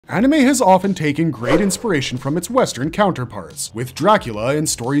Anime has often taken great inspiration from its Western counterparts, with Dracula and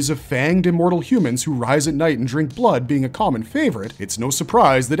stories of fanged immortal humans who rise at night and drink blood being a common favorite. It's no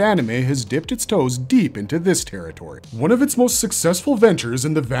surprise that anime has dipped its toes deep into this territory. One of its most successful ventures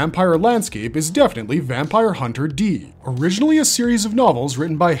in the vampire landscape is definitely Vampire Hunter D. Originally a series of novels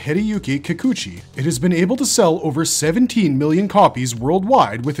written by Hideyuki Kikuchi, it has been able to sell over 17 million copies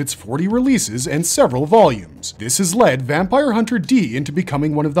worldwide with its 40 releases and several volumes. This has led Vampire Hunter D into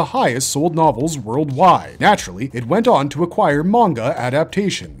becoming one of the highest sold novels worldwide. Naturally, it went on to acquire manga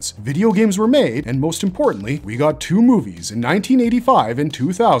adaptations. Video games were made, and most importantly, we got two movies in 1985 and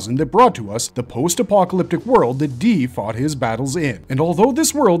 2000 that brought to us the post-apocalyptic world that D fought his battles in. And although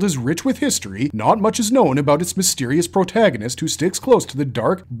this world is rich with history, not much is known about its mysterious protagonist who sticks close to the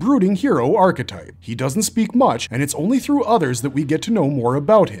dark, brooding hero archetype. He doesn't speak much, and it's only through others that we get to know more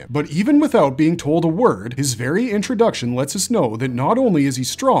about him. But even without being told a word, his very introduction lets us know that not only is he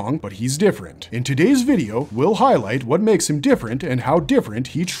strong, but he's different. In today's video, we'll highlight what makes him different and how different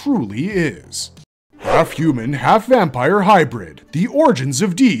he truly is. Half-human, half-vampire hybrid. The origins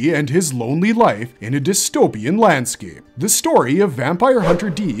of D and his lonely life in a dystopian landscape. The story of Vampire Hunter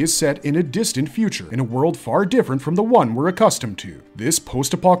D is set in a distant future, in a world far different from the one we're accustomed to. This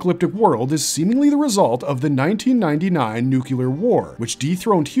post-apocalyptic world is seemingly the result of the 1999 nuclear war, which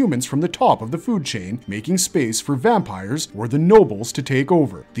dethroned humans from the top of the food chain, making space for vampires or the nobles to take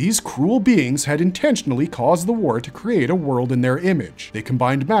over. These cruel beings had intentionally caused the war to create a world in their image. They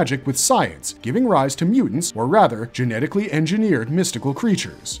combined magic with science, giving rise to mutants, or rather, genetically engineered mystical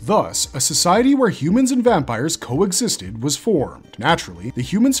creatures. Thus, a society where humans and vampires coexisted was formed. Naturally, the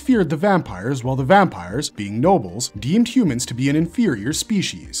humans feared the vampires, while the vampires, being nobles, deemed humans to be an inferior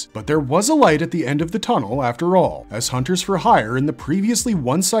species. But there was a light at the end of the tunnel after all, as hunters for hire in the previously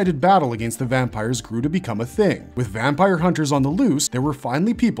one-sided battle against the vampires grew to become a thing. With vampire hunters on the loose, there were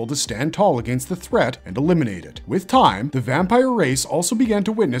finally people to stand tall against the threat and eliminate it. With time, the vampire race also began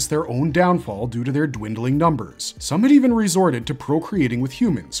to witness their own downfall due to their dwindling numbers. Some had even resorted to procreating with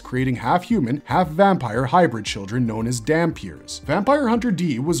humans, creating half-human, half-vampire hybrid children known as Dhampirs. Vampire Hunter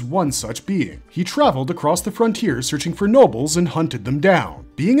D was one such being. He traveled across the frontier searching for nobles and hunted them down.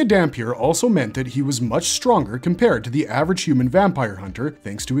 Being a Dhampir also meant that he was much stronger compared to the average human vampire hunter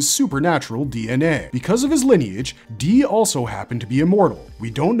thanks to his supernatural DNA. Because of his lineage, D also happened to be immortal.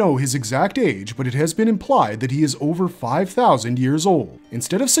 We don't know his exact age, but it has been implied that he is over 5,000 years old.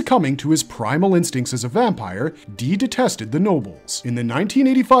 Instead of succumbing to his primal instincts as a vampire, D detested the nobles. In the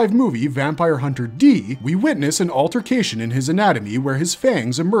 1985 movie Vampire Hunter D, we witness an altercation in his anatomy where his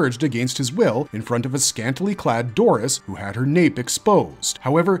fangs emerged against his will in front of a scantily clad Doris who had her nape exposed.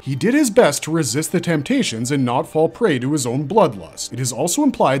 However, he did his best to resist the temptations and not fall prey to his own bloodlust. It is also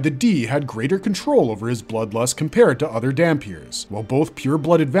implied that D had greater control over his bloodlust compared to other Dhampirs. While both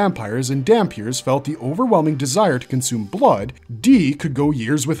pure-blooded vampires and Dhampirs felt the overwhelming desire to consume blood, D could go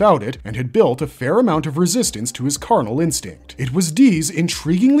years without it and had built a fair amount of resistance to his carnal instinct. It was D's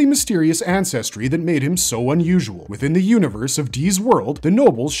intriguingly mysterious ancestry that made him so unusual. Within the universe of D's world, the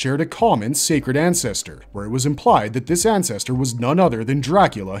nobles shared a common sacred ancestor, where it was implied that this ancestor was none other than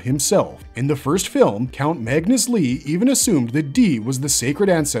Dracula himself. In the first film, Count Magnus Lee even assumed that D was the sacred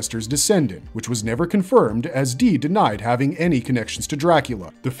ancestor's descendant, which was never confirmed as D denied having any connections to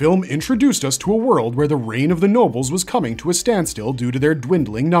Dracula. The film introduced us to a world where the reign of the nobles was coming to a standstill due to their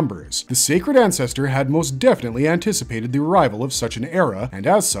dwindling numbers. The sacred ancestor had most definitely anticipated the arrival of such an era, and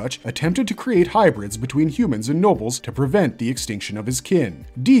as such, attempted to create hybrids between humans and nobles to prevent the extinction of his kin.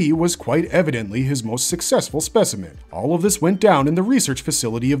 D was quite evidently his most successful specimen. All of this went down in the research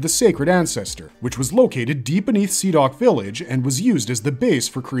facility of the sacred ancestor, which was located deep beneath Seedock village and was used as the base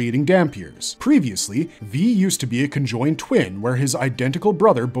for creating Dhampirs. Previously, V used to be a conjoined twin where his identical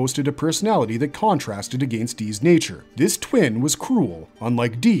brother boasted a personality that contrasted against D's nature. This twin was cruel,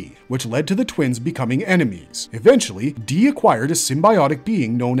 unlike D, which led to the twins becoming enemies. Eventually, D acquired a symbiotic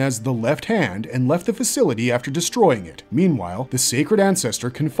being known as the Left Hand and left the facility after destroying it. Meanwhile, the sacred ancestor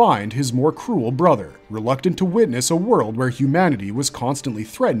confined his more cruel brother. Reluctant to witness a world where humanity was constantly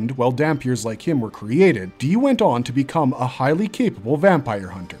threatened while Dhampirs like him were created, D went on to become a highly capable vampire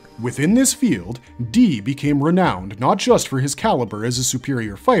hunter. Within this field, D became renowned not just for his caliber as a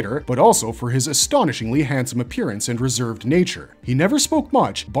superior fighter, but also for his astonishingly handsome appearance and reserved nature. He never spoke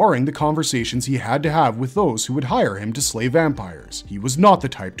much, barring the conversations he had to have with those who would hire him to slay vampires. He was not the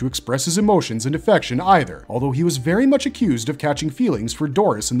type to express his emotions and affection either, although he was very much accused of catching feelings for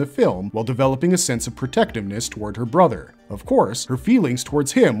Doris in the film while developing a sense of protectiveness toward her brother. Of course, her feelings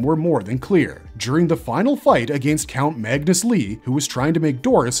towards him were more than clear. During the final fight against Count Magnus Lee, who was trying to make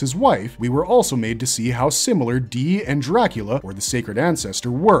Doris his wife, we were also made to see how similar Dee and Dracula, or the sacred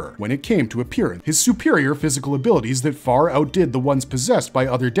ancestor, were when it came to appearance. His superior physical abilities that far outdid the ones possessed by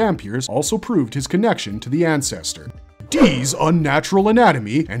other Dampiers also proved his connection to the ancestor. Dee's unnatural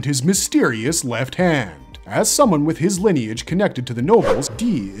anatomy and his mysterious left hand. As someone with his lineage connected to the nobles,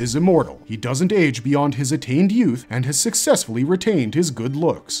 Dee is immortal. He doesn't age beyond his attained youth and has successfully retained his good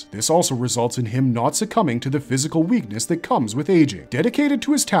looks. This also results in him not succumbing to the physical weakness that comes with aging. Dedicated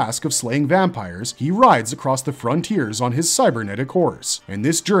to his task of slaying vampires, he rides across the frontiers on his cybernetic horse. And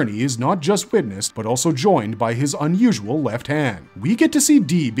this journey is not just witnessed, but also joined by his unusual left hand. We get to see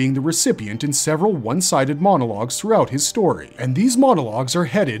Dee being the recipient in several one-sided monologues throughout his story. And these monologues are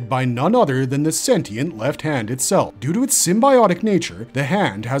headed by none other than the sentient left hand itself. Due to its symbiotic nature, the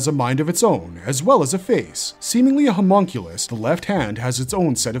hand has a mind of its own, as well as a face. Seemingly a homunculus, the left hand has its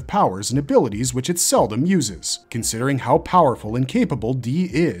own set of powers and abilities which it seldom uses. Considering how powerful and capable Dee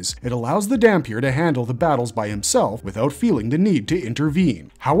is, it allows the Dampier to handle the battles by himself without feeling the need to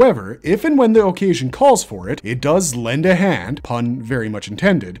intervene. However, if and when the occasion calls for it, it does lend a hand, pun very much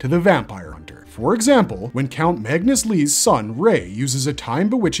intended, to the vampire hunter. For example, when Count Magnus Lee's son, Ray, uses a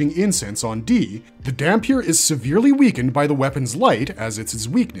time-bewitching incense on Dee, the Dampier is severely weakened by the weapon's light, as it's his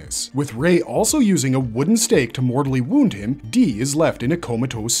weakness. With Ray also using a wooden stake to mortally wound him, Dee is left in a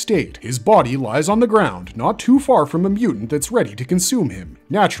comatose state. His body lies on the ground, not too far from a mutant that's ready to consume him.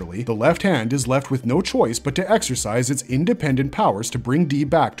 Naturally, the left hand is left with no choice but to exercise its independent powers to bring Dee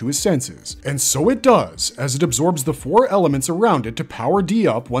back to his senses. And so it does, as it absorbs the four elements around it to power Dee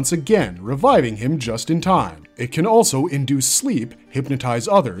up once again, reviving him just in time. It can also induce sleep, hypnotize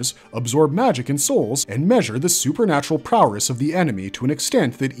others, absorb magic and souls, and measure the supernatural prowess of the enemy to an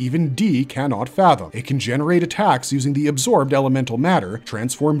extent that even Dee cannot fathom. It can generate attacks using the absorbed elemental matter,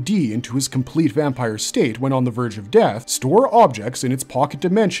 transform Dee into his complete vampire state when on the verge of death, store objects in its pocket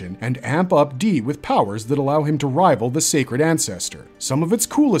dimension, and amp up Dee with powers that allow him to rival the sacred ancestor. Some of its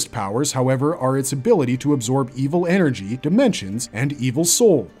coolest powers, however, are its ability to absorb evil energy, dimensions, and evil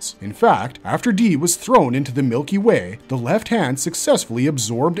souls. In fact, after Dee was thrown into the Milky Way, the left hand successfully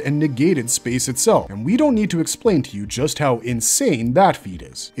absorbed and negated space itself, and we don't need to explain to you just how insane that feat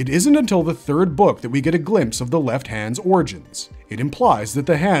is. It isn't until the third book that we get a glimpse of the left hand's origins. It implies that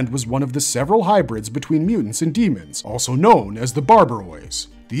the hand was one of the several hybrids between mutants and demons, also known as the Barbarois.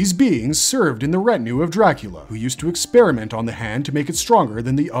 These beings served in the retinue of Dracula, who used to experiment on the hand to make it stronger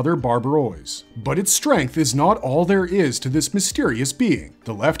than the other Barbarois. But its strength is not all there is to this mysterious being.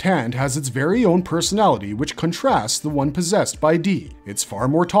 The left hand has its very own personality which contrasts the one possessed by Dee. It's far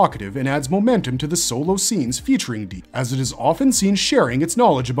more talkative and adds momentum to the solo scenes featuring Dee, as it is often seen sharing its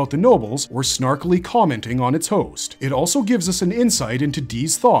knowledge about the nobles or snarkily commenting on its host. It also gives us an insight into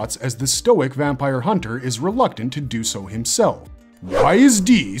Dee's thoughts as the stoic vampire hunter is reluctant to do so himself. Why is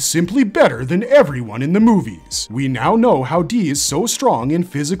Dee simply better than everyone in the movies? We now know how Dee is so strong and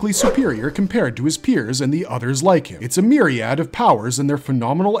physically superior compared to his peers and the others like him. It's a myriad of powers and their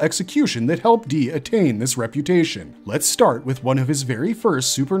phenomenal execution that helped Dee attain this reputation. Let's start with one of his very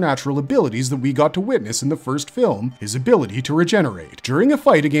first supernatural abilities that we got to witness in the first film, his ability to regenerate. During a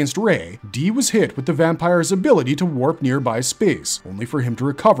fight against Ray, Dee was hit with the vampire's ability to warp nearby space, only for him to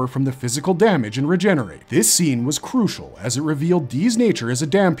recover from the physical damage and regenerate. This scene was crucial as it revealed Dee's nature as a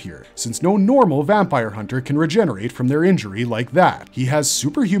Dampier, since no normal vampire hunter can regenerate from their injury like that. He has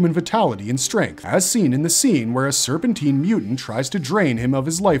superhuman vitality and strength, as seen in the scene where a serpentine mutant tries to drain him of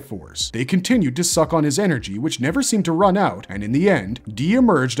his life force. They continued to suck on his energy, which never seemed to run out, and in the end, Dee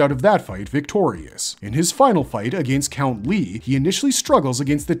emerged out of that fight victorious. In his final fight against Count Lee, he initially struggles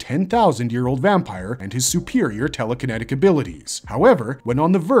against the 10,000-year-old vampire and his superior telekinetic abilities. However, when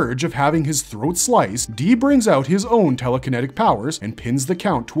on the verge of having his throat sliced, Dee brings out his own telekinetic powers and pins the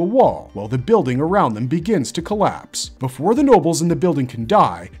Count to a wall, while the building around them begins to collapse. Before the nobles in the building can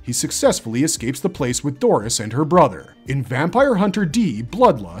die, he successfully escapes the place with Doris and her brother. In Vampire Hunter D: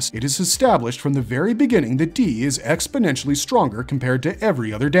 Bloodlust, it is established from the very beginning that Dee is exponentially stronger compared to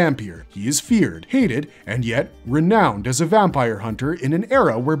every other Dampier. He is feared, hated, and yet renowned as a vampire hunter in an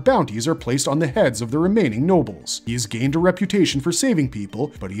era where bounties are placed on the heads of the remaining nobles. He has gained a reputation for saving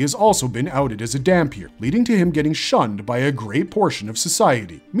people, but he has also been outed as a Dampier, leading to him getting shunned by a great portion of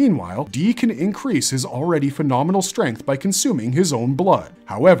society. Meanwhile, Dee can increase his already phenomenal strength by consuming his own blood.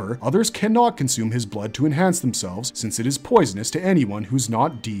 However, others cannot consume his blood to enhance themselves since it is poisonous to anyone who's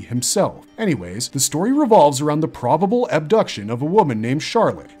not Dee himself. Anyways, the story revolves around the probable abduction of a woman named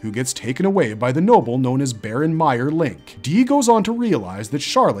Charlotte, who gets taken away by the noble known as Baron Meyer Link. Dee goes on to realize that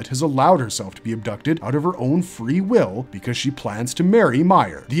Charlotte has allowed herself to be abducted out of her own free will because she plans to marry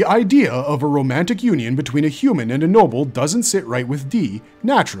Meyer. The idea of a romantic union between a human and a noble doesn't sit right with Dee,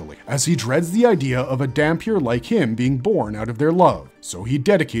 naturally, as he dreads the idea of a Dhampir like him being born out of their love. So he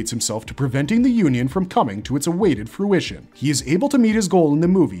dedicates himself to preventing the union from coming to its awaited fruition. He is able to meet his goal in the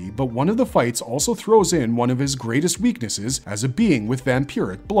movie, but one of the fights also throws in one of his greatest weaknesses as a being with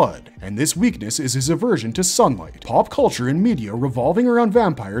vampiric blood, and this weakness is his aversion to sunlight. Pop culture and media revolving around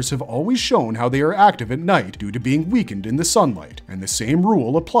vampires have always shown how they are active at night due to being weakened in the sunlight, and the same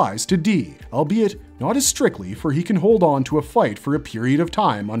rule applies to Dee, albeit not as strictly, for he can hold on to a fight for a period of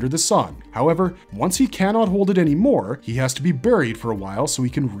time under the sun. However, once he cannot hold it anymore, he has to be buried for a while so he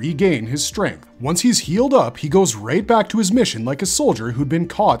can regain his strength. Once he's healed up, he goes right back to his mission like a soldier who'd been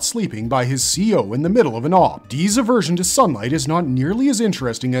caught sleeping by his CO in the middle of an op. Dee's aversion to sunlight is not nearly as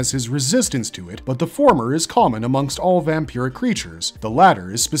interesting as his resistance to it, but the former is common amongst all vampiric creatures. The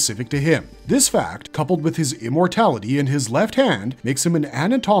latter is specific to him. This fact, coupled with his immortality and his left hand, makes him an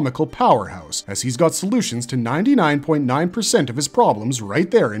anatomical powerhouse, as he's got solutions to 99.9% of his problems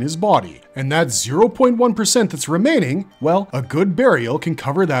right there in his body. And that 0.1% that's remaining, well, a good burial can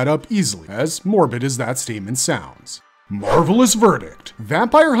cover that up easily, as morbid as that statement sounds. Marvelous verdict.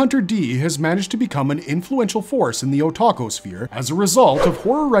 Vampire Hunter D has managed to become an influential force in the otakosphere as a result of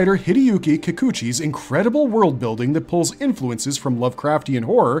horror writer Hideyuki Kikuchi's incredible world building that pulls influences from Lovecraftian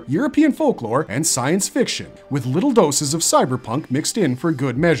horror, European folklore, and science fiction, with little doses of cyberpunk mixed in for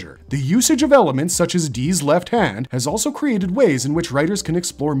good measure. The usage of elements such as Dee's left hand has also created ways in which writers can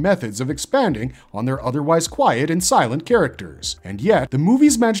explore methods of expanding on their otherwise quiet and silent characters. And yet, the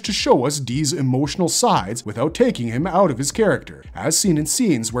movies managed to show us Dee's emotional sides without taking him out of his character, as seen in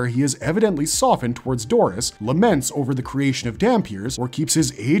scenes where he is evidently softened towards Doris, laments over the creation of Dhampirs, or keeps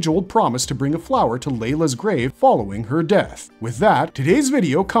his age-old promise to bring a flower to Layla's grave following her death. With that, today's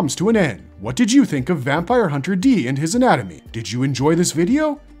video comes to an end. What did you think of Vampire Hunter D and his anatomy? Did you enjoy this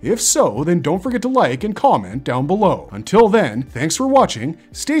video? If so, then don't forget to like and comment down below. Until then, thanks for watching,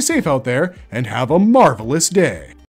 stay safe out there, and have a marvelous day.